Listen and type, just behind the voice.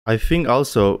I think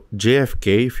also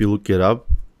JFK, if you look it up,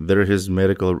 there are his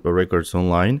medical records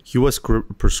online. He was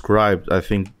prescribed, I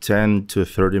think, 10 to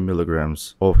 30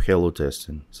 milligrams of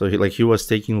halotestin. So he was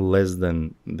taking less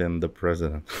than the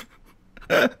president.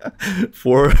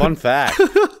 For fun fact.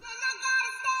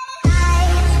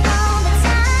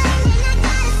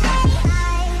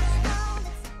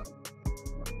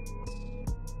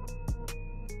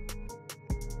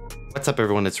 What's up,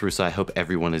 everyone? It's Russo. I hope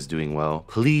everyone is doing well.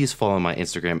 Please follow my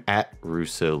Instagram at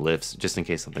Russo Lifts. Just in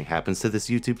case something happens to this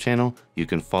YouTube channel, you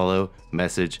can follow,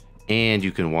 message, and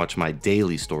you can watch my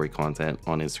daily story content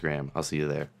on Instagram. I'll see you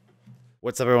there.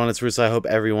 What's up, everyone? It's Russo. I hope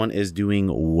everyone is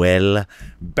doing well.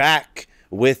 Back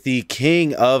with the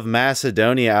king of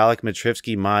Macedonia, Alek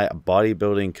Mitrevski, my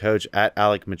bodybuilding coach at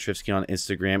Alek Mitrevski on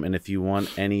Instagram. And if you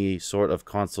want any sort of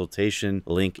consultation,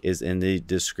 link is in the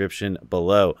description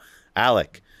below.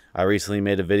 Alek, I recently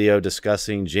made a video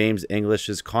discussing James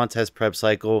English's contest prep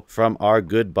cycle from our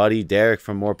good buddy Derek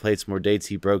from More Plates, More Dates.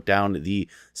 He broke down the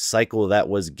cycle that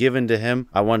was given to him.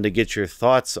 I wanted to get your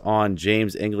thoughts on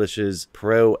James English's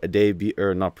pro debut,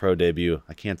 or not pro debut,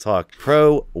 I can't talk,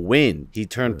 pro win. He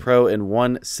turned pro in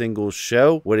one single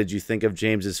show. What did you think of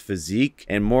James's physique?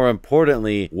 And more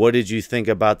importantly, what did you think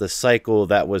about the cycle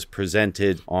that was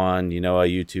presented on, you know, a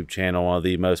YouTube channel, one of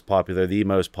the most popular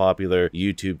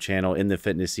YouTube channel in the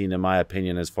fitness scene, in my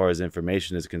opinion, as far as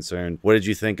information is concerned? What did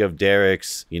you think of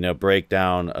Derek's, you know,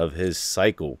 breakdown of his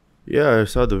cycle? Yeah, I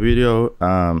saw the video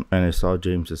and I saw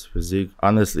James's physique.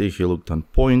 Honestly, he looked on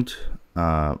point,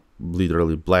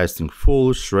 literally blasting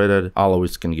full, shredded.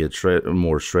 Always can get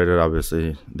more shredded.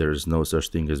 Obviously, there's no such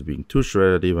thing as being too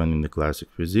shredded, even in the classic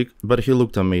physique. But he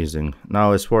looked amazing.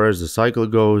 Now, as far as the cycle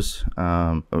goes,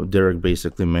 Derek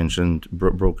basically mentioned,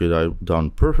 broke it down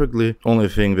perfectly. Only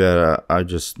thing that I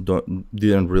just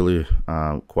didn't really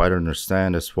quite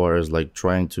understand, as far as like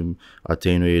trying to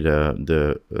attenuate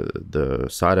the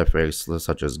side effects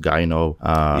such as gyno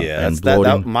and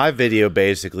bloating. My video,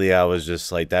 basically, I was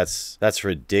just like, that's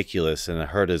ridiculous, and it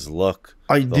hurt his look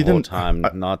the whole time.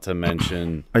 Not to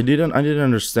mention, I didn't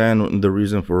understand the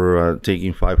reason for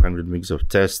taking 500 mg of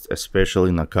test,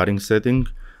 especially in a cutting setting,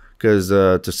 because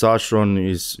testosterone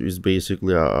is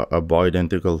basically a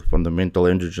bioidentical fundamental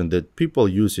androgen that people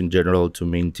use in general to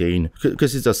maintain,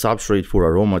 because it's a substrate for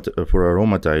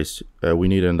aromatase. We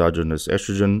need endogenous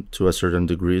estrogen to a certain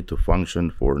degree to function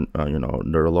for you know,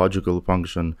 neurological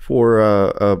function, for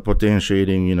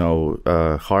potentiating, you know,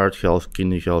 heart health,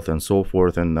 kidney health, and so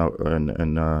forth, and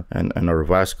our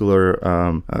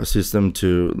vascular system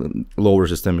to lower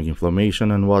systemic inflammation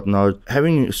and whatnot.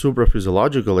 Having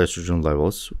supraphysiological estrogen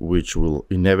levels, which will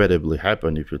inevitably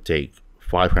happen if you take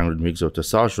 500 mg of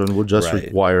testosterone, will just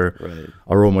require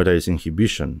aromatase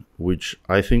inhibition, which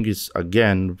I think is,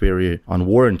 again, very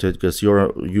unwarranted, because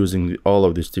you're using all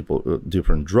of these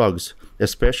different drugs,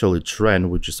 especially tren,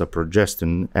 which is a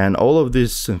progestin, and all of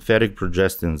these synthetic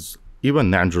progestins,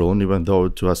 even nandrolone, even though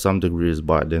to some degree is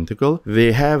bioidentical,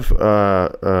 they have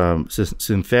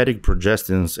synthetic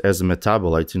progestins as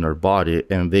metabolites in our body,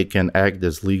 and they can act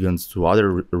as ligands to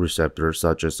other receptors,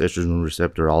 such as estrogen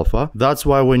receptor alpha. That's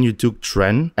why when you took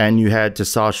tren and you had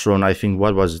testosterone, I think,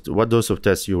 what dose of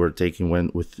test you were taking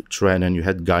with tren, and you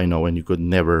had gyno and you could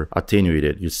never attenuate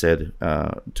it, you said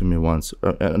to me once,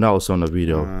 and also on a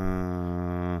video.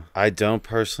 I don't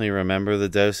personally remember the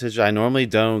dosage. I normally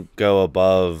don't go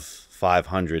above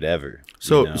 500 ever.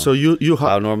 So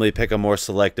I'll normally pick a more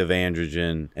selective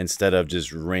androgen instead of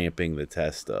just ramping the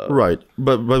test up. Right,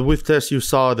 but with test, you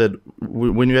saw that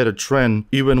when you had a tren,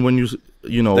 even when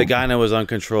you know, the gyno was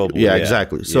uncontrollable. Yeah,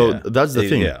 exactly. So that's the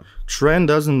thing. Tren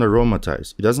doesn't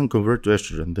aromatize. It doesn't convert to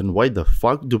estrogen. Then why the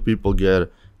fuck do people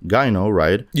get gyno,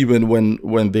 right? Even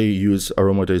when they use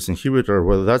aromatase inhibitor.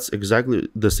 Well, that's exactly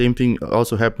the same thing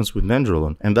also happens with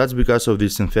nandrolone, and that's because of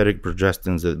these synthetic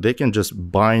progestins, that they can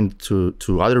just bind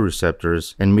to other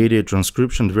receptors and mediate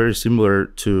transcription, very similar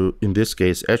to, in this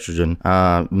case, estrogen.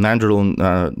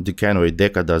 Nandrolone decanoate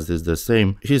Deca does this the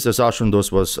same. His testosterone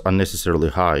dose was unnecessarily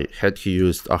high. Had he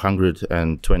used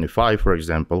 125, for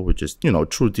example, which is, you know,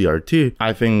 true TRT,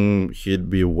 I think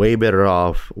he'd be way better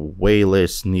off, way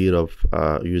less need of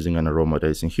using an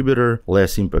aromatase inhibitor,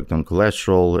 less impact on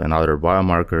cholesterol and other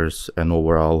biomarkers, and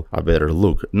overall a better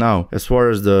look. Now, as far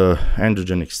as the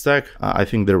androgenic stack, I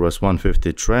think there was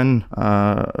 150 tren,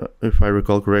 if I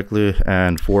recall correctly,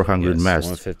 and 400 mast.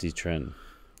 150 tren.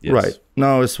 Yes. Right.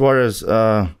 Now, as far as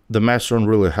the masteron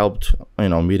really helped, you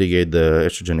know, mitigate the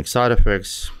estrogenic side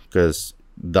effects, because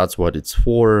that's what it's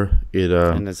for.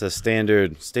 And it's a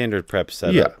standard prep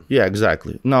setup. Yeah,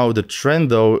 exactly. Now the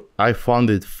trend, though, I found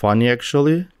it funny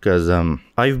actually, because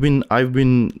I've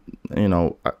been you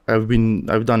know, I've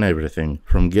done everything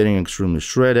from getting extremely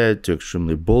shredded to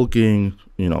extremely bulking,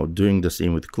 you know, doing the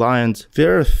same with clients.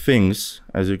 There are things,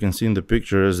 as you can see in the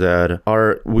pictures, that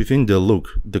are within the look,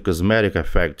 the cosmetic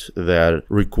effect, that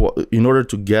in order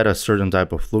to get a certain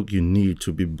type of look, you need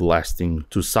to be blasting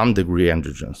to some degree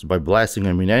androgens. By blasting,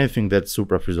 I mean anything that's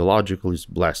supraphysiological is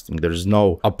blasting. There's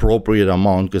no appropriate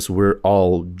amount because we're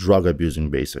all drug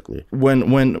abusing basically. When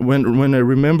I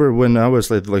remember when I was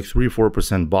like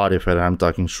 3-4% body fat, I'm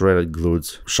talking shredded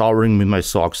glutes, showering with my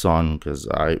socks on because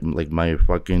I like my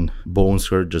fucking bones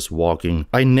hurt just walking.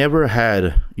 I never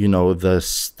had, you know, the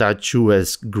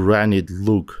statuesque granite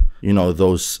look, you know,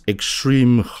 those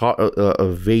extreme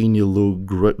veiny look,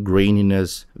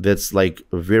 graininess that's like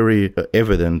very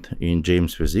evident in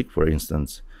James' physique, for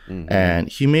instance. And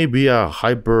he may be a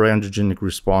hyper androgenic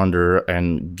responder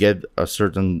and get a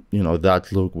certain, you know,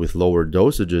 that look with lower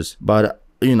dosages, but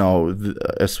you know,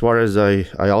 as far as I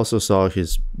also saw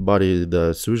his buddy,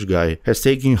 the sush guy, has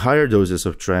taken higher doses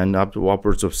of tren, up to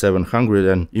upwards of 700,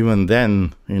 and even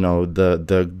then, you know,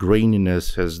 the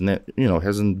graininess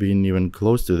hasn't been even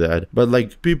close to that. But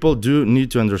like, people do need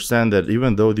to understand that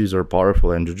even though these are powerful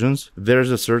androgens,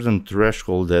 there's a certain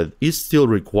threshold that is still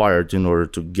required in order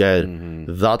to get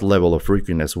that level of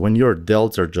freakiness. When your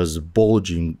delts are just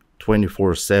bulging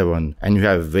 24/7 and you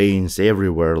have veins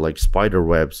everywhere like spider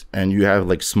webs, and you have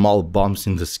like small bumps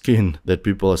in the skin that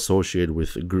people associate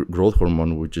with growth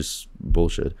hormone, which is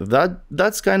bullshit.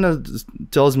 That's kind of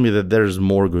tells me that there's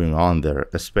more going on there,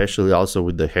 especially also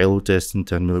with the halo test in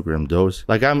 10 milligram dose.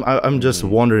 Like I'm just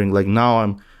wondering, like,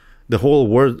 now the whole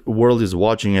world is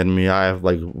watching at me. I have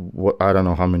like I don't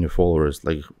know how many followers,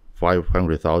 like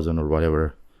 500,000 or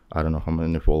whatever. I don't know how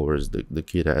many followers the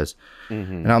kid has.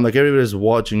 And I'm like, everybody's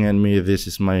watching at me. This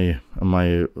is my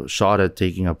shot at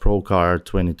taking a pro card,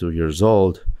 22 years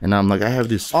old. And I'm like, I have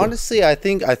this. Honestly, I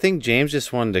think James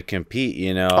just wanted to compete,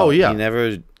 you know. Oh, yeah. He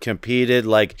never competed.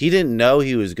 Like, he didn't know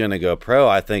he was going to go pro.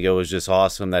 I think it was just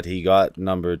awesome that he got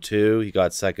number 2. He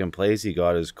got second place. He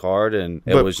got his card, and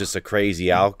it was just a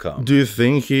crazy outcome. Do you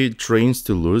think he trains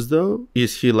to lose, though?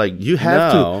 Is he like, you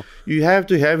have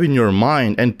to have in your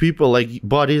mind, and people like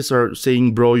buddies are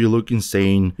saying, bro, you look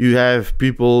insane. You have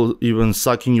people even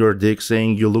sucking your dick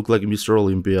saying you look like Mr.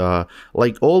 Olympia.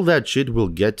 Like, all that shit will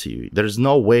get to you. There's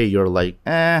no way you're like,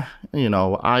 you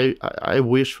know, I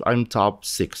wish I'm top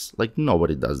 6. Like,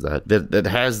 nobody does that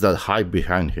has that hype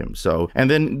behind him. So,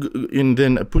 and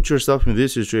then put yourself in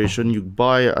this situation. You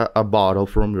buy a bottle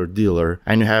from your dealer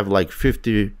and you have like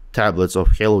 50 tablets of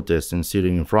halotestin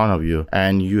sitting in front of you,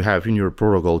 and you have in your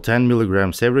protocol 10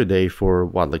 milligrams every day for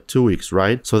what, like 2 weeks,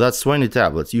 right? So that's 20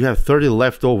 tablets. You have 30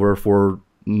 left over for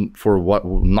what?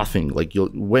 Nothing. Like,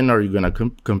 when are you gonna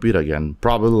compete again?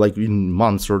 Probably like in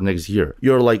months or next year.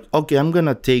 You're like, okay, I'm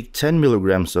gonna take 10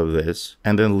 milligrams of this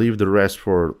and then leave the rest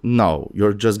for. No,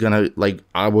 you're just gonna, like,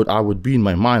 I would be in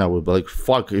my mind, I would be like,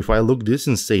 fuck, if I look this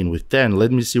insane with 10,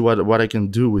 let me see what I can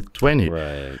do with 20,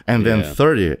 right? And then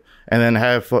 30, and then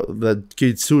have the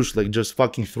kid sush like just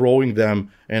fucking throwing them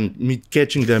and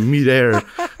catching them midair,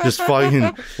 just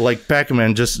fucking like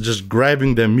Pac-Man, just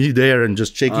grabbing them midair and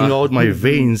just checking out my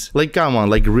veins. Like, come on,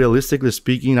 like, realistically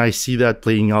speaking, I see that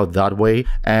playing out that way.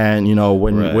 And you know,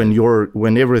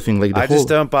 when everything, like, I just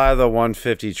don't buy the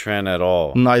 150 trend at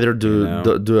all. Neither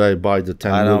do I buy the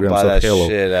 10 milligrams of Halo.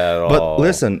 Shit at but all.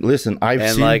 listen,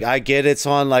 I've seen, like, I get it's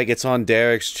on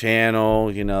Derek's channel.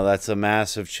 You know, that's a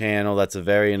massive channel. That's a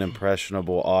very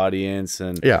impressionable audience,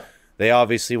 and yeah. They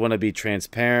obviously want to be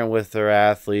transparent with their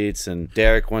athletes, and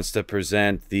Derek wants to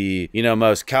present the, you know,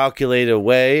 most calculated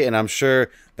way, and I'm sure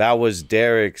that was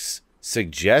Derek's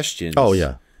suggestions. Oh,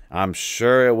 yeah. I'm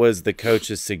sure it was the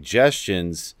coach's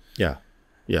suggestions. Yeah.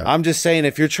 Yeah. I'm just saying,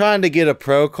 if you're trying to get a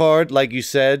pro card, like you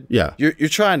said, yeah, you're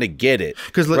trying to get it.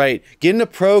 Like, right? Getting a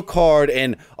pro card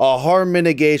and a harm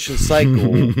mitigation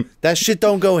cycle, that shit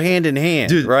don't go hand in hand,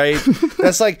 dude. Right?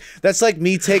 That's like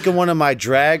me taking one of my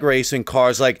drag racing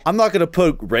cars. Like, I'm not gonna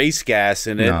put race gas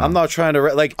in it. No. I'm not trying to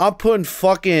like, I'm putting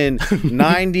fucking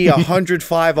 90,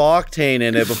 105 octane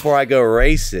in it before I go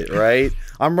race it. Right?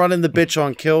 I'm running the bitch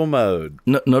on kill mode.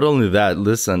 Not only that,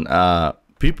 listen,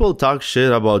 people talk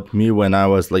shit about me when I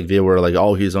was like, they were like,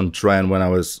 oh, he's on trend when I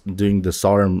was doing the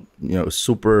SARM, you know,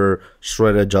 super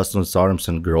shredded just on SARMs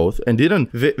and growth, and they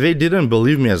didn't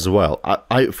believe me as well.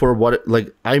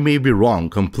 I may be wrong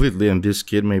completely, and this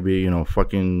kid may be, you know,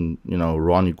 fucking, you know,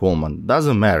 Ronnie Coleman.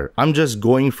 Doesn't matter. I'm just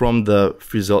going from the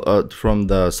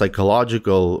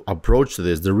psychological approach to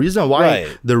this. The reason why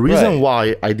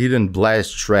why I didn't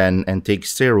blast trend and take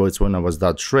steroids when I was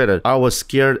that shredded, I was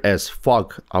scared as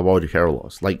fuck about hair loss.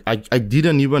 was. Like, I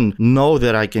didn't even know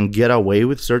that I can get away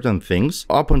with certain things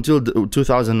up until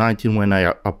 2019 when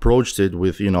I approached it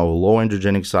with, you know, low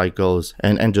androgenic cycles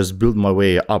and just built my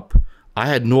way up. I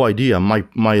had no idea.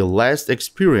 My last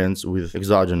experience with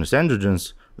exogenous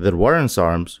androgens that weren't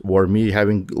SARMs were me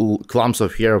having clumps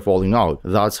of hair falling out.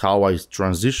 That's how I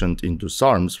transitioned into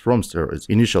SARMs from steroids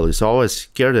initially. So I was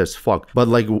scared as fuck. But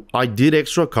like, I did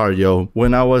extra cardio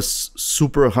when I was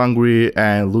super hungry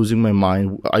and losing my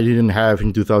mind. I didn't have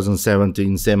in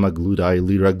 2017 semaglutide,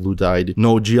 liraglutide,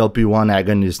 no GLP-1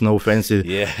 agonist, no fancy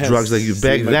drugs like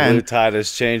back then. Semaglutide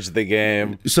has changed the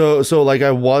game. So like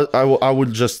I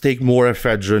would just take more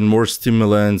ephedrine, more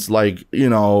stimulants, like, you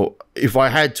know, if I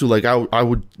had to, like, I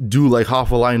would do like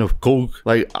half a line of coke.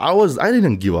 Like, I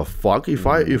didn't give a fuck if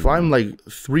I'm like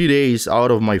 3 days out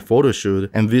of my photo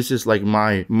shoot and this is like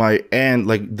my end,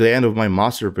 like the end of my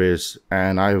masterpiece,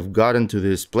 and I've gotten to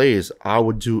this place, I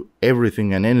would do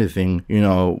everything and anything, you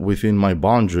know, within my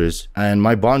boundaries. And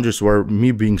my boundaries were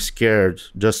me being scared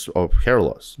just of hair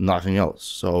loss, nothing else.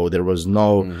 So there was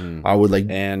no, I would like,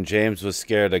 and James was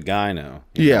scared of gyno.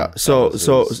 Yeah, so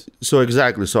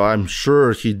exactly. So I'm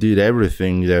sure he did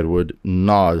everything that would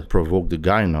not provoke the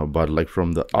gyno, but like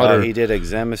from the other, he did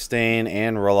exemestane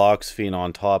and raloxifene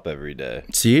on top every day.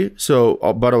 See, so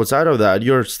but outside of that,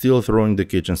 you're still throwing the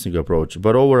kitchen sink approach.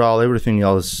 But overall, everything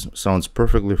else sounds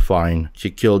perfectly fine. He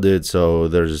killed it, so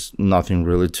there's nothing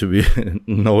really to be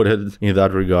noted in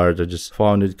that regard. I just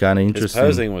found it kind of interesting. His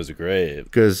posing was great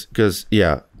because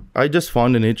yeah, I just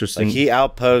found it interesting. Like, he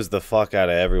outposed the fuck out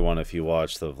of everyone if you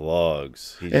watch the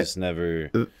vlogs. He just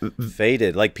never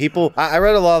faded. Like, people, I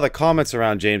read a lot of the comments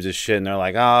around James's shit, and they're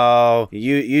like, oh,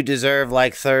 you deserve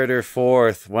like 3rd or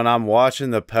 4th. When I'm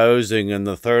watching the posing and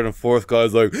the 3rd and 4th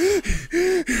guy's like,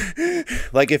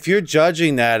 like, if you're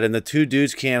judging that and the 2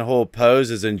 dudes can't hold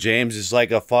poses and James is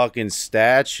like a fucking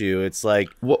statue, it's like,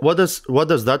 what does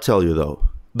that tell you though?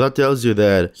 That tells you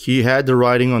that he had the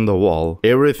writing on the wall.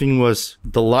 Everything was,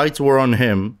 the lights were on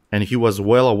him, and he was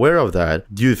well aware of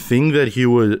that. Do you think that he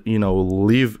would, you know,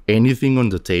 leave anything on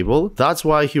the table? That's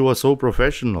why he was so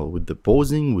professional with the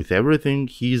posing, with everything.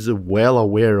 He's well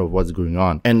aware of what's going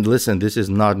on. And listen, this is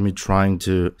not me trying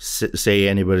to say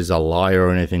anybody's a liar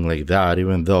or anything like that,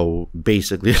 even though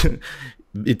basically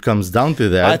it comes down to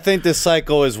that. I think the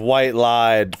cycle is white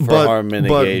lied for harm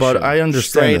mitigation. But I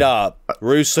understand. Straight up,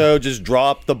 Russo just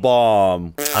dropped the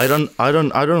bomb. I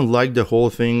don't like the whole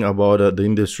thing about the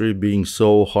industry being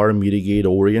so harm mitigate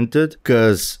oriented,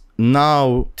 because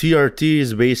now TRT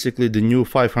is basically the new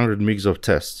 500 mg of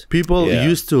test. People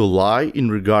used to lie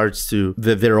in regards to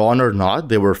that they're on or not.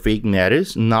 They were fake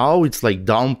natties. Now it's like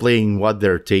downplaying what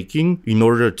they're taking in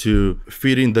order to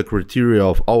fit in the criteria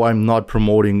of, oh, I'm not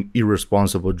promoting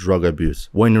irresponsible drug abuse.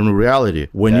 When in reality,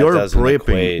 when you're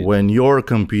prepping, when you're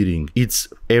competing, it's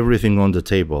everything on the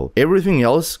table. Everything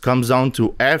else comes down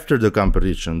to after the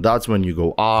competition. That's when you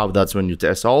go up. That's when you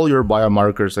test all your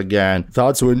biomarkers again.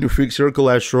 That's when you fix your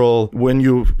cholesterol, when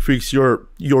you fix your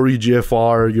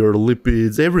EGFR, your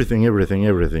lipids,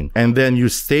 everything. And then you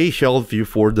stay healthy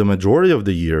for the majority of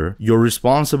the year. You're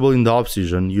responsible in the off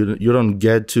season. You don't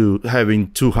get to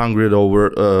having 200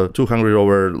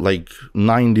 over like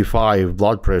 95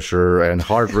 blood pressure and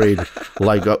heart rate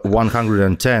like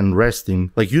 110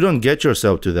 resting. Like, you don't get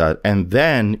yourself to that, and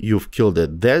then you've killed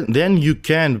it. Then you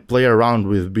can play around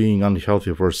with being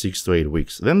unhealthy for 6 to 8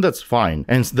 weeks. Then that's fine,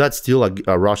 and that's still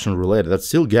a Russian roulette. That's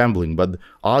still gambling, but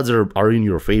odds are in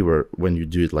your favor when you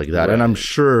do it like that. Right. And I'm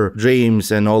sure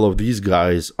James and all of these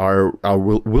guys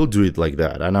will do it like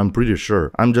that, and I'm pretty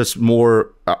sure. I'm just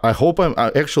more, I hope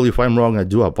actually, if I'm wrong, I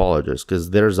do apologize,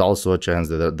 because there's also a chance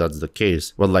that that's the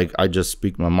case. But like, I just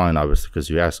speak my mind, obviously, because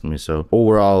you asked me. So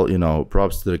overall, you know,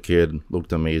 props to the kid,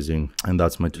 looked amazing, and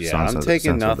that's my 2 cents. I'm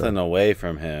taking nothing away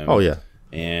from him. Oh yeah.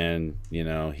 And, you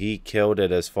know, he killed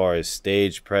it as far as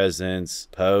stage presence,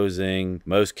 posing,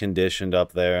 most conditioned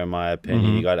up there, in my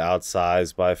opinion. He got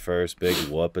outsized by First Big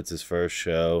Whoop. It's his first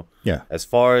show. Yeah. As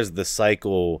far as the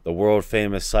cycle, the world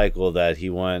famous cycle that he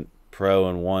went pro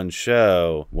in one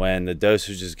show, when the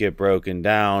dosages get broken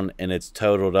down and it's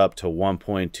totaled up to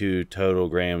 1.2 total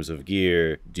grams of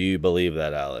gear, do you believe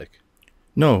that, Alek?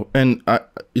 No, and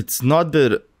it's not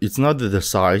that the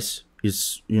size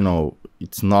is, you know,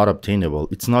 it's not obtainable.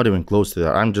 It's not even close to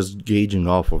that. I'm just gauging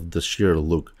off of the sheer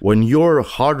look. When you're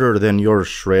harder than you're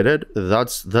shredded,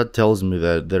 that tells me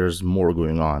that there's more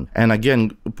going on. And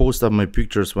again, post up my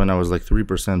pictures when I was like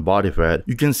 3% body fat.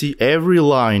 You can see every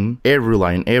line,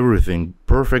 everything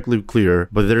perfectly clear,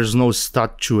 but there's no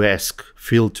statuesque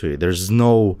feel to it. There's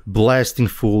no blasting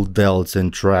full delts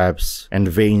and traps and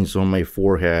veins on my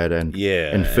forehead and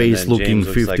face and looking James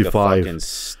 55. looks like a fucking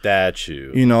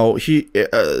statue. You know, he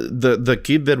the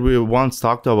kid that we once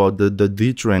talked about, the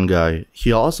D-Train guy,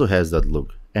 he also has that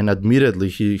look. And admittedly,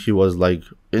 he was like,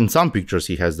 in some pictures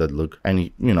he has that look, and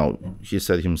he, you know, he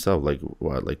said himself like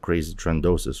what, like crazy trend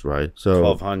doses, right? So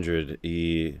 1200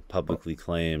 he publicly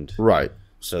claimed, right?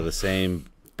 So the same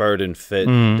Burden Fit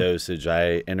dosage.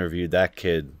 I interviewed that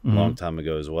kid a long time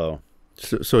ago as well.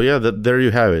 So yeah, there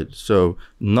you have it. So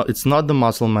it's not the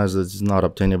muscle mass that's not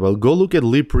obtainable. Go look at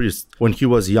Lee Priest when he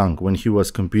was young, when he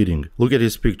was competing. Look at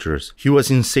his pictures. He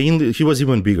was insanely, he was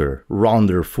even bigger,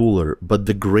 rounder, fuller, but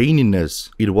the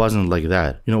graininess, it wasn't like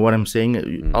that. You know what I'm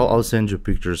saying? I'll send you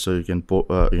pictures so you can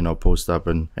you know, post up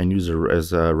and use it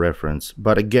as a reference.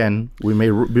 But again, we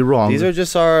may be wrong. These are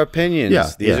just our opinions.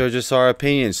 Yeah, These are just our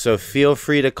opinions. So feel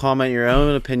free to comment your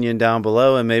own opinion down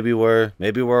below, and maybe we're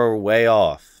way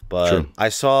off. But True. I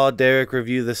saw Derek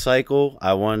review the cycle.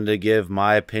 I wanted to give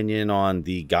my opinion on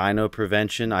the gyno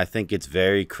prevention. I think it's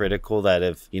very critical that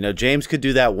if, you know, James could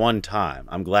do that one time.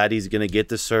 I'm glad he's going to get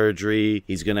the surgery.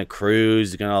 He's going to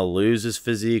cruise. He's going to lose his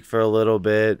physique for a little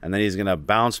bit. And then he's going to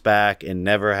bounce back and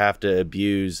never have to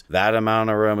abuse that amount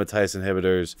of aromatase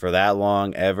inhibitors for that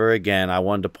long ever again. I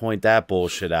wanted to point that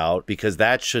bullshit out because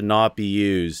that should not be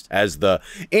used as the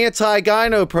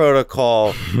anti-gyno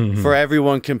protocol for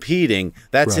everyone competing.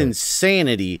 That's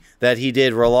insanity that he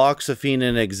did raloxifene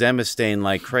and exemestane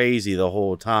like crazy the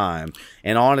whole time.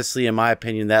 And honestly, in my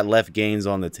opinion, that left gains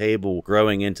on the table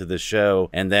growing into the show.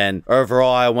 And then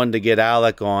overall, I wanted to get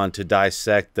Alek on to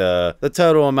dissect the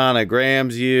total amount of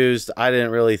grams used. I didn't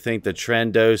really think the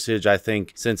trend dosage. I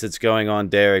think since it's going on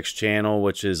Derek's channel,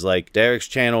 which is like, Derek's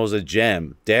channel is a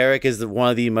gem. Derek is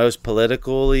one of the most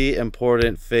politically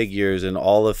important figures in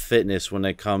all of fitness when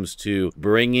it comes to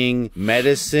bringing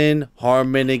medicine,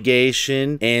 harm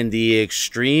mitigation, and the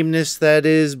extremeness that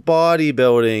is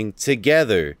bodybuilding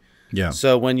together. Yeah.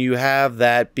 So when you have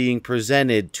that being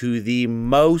presented to the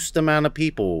most amount of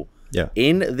people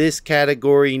in this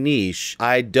category niche,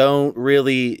 I don't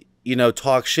really, you know,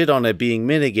 talk shit on it being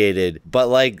mitigated. But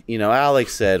like, you know, Alek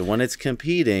said, when it's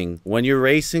competing, when you're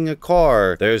racing a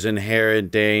car, there's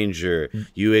inherent danger.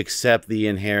 You accept the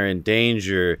inherent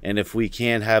danger. And if we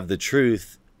can't have the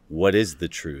truth, what is the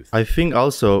truth? I think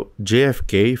also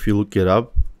JFK, if you look it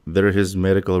up, there are his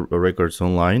medical records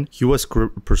online. He was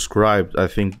prescribed, I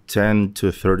think, 10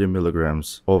 to 30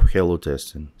 milligrams of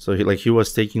halotestin. So he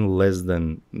was taking less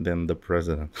than the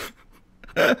president.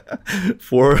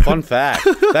 For fun fact,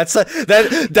 that's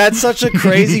such a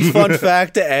crazy fun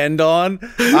fact to end on.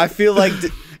 I feel like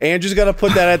Andrew's gonna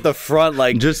put that at the front,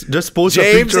 like just post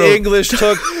James English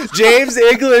took James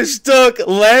English took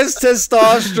less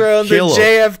testosterone than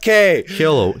JFK.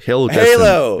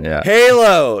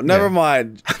 Halo. Never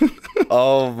mind.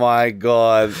 Oh my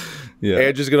god. Yeah.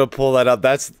 Andrew's gonna pull that up.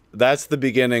 That's the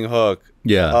beginning hook.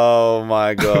 Yeah. Oh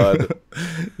my god.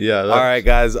 Yeah. All right,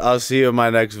 guys. I'll see you in my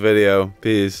next video.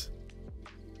 Peace.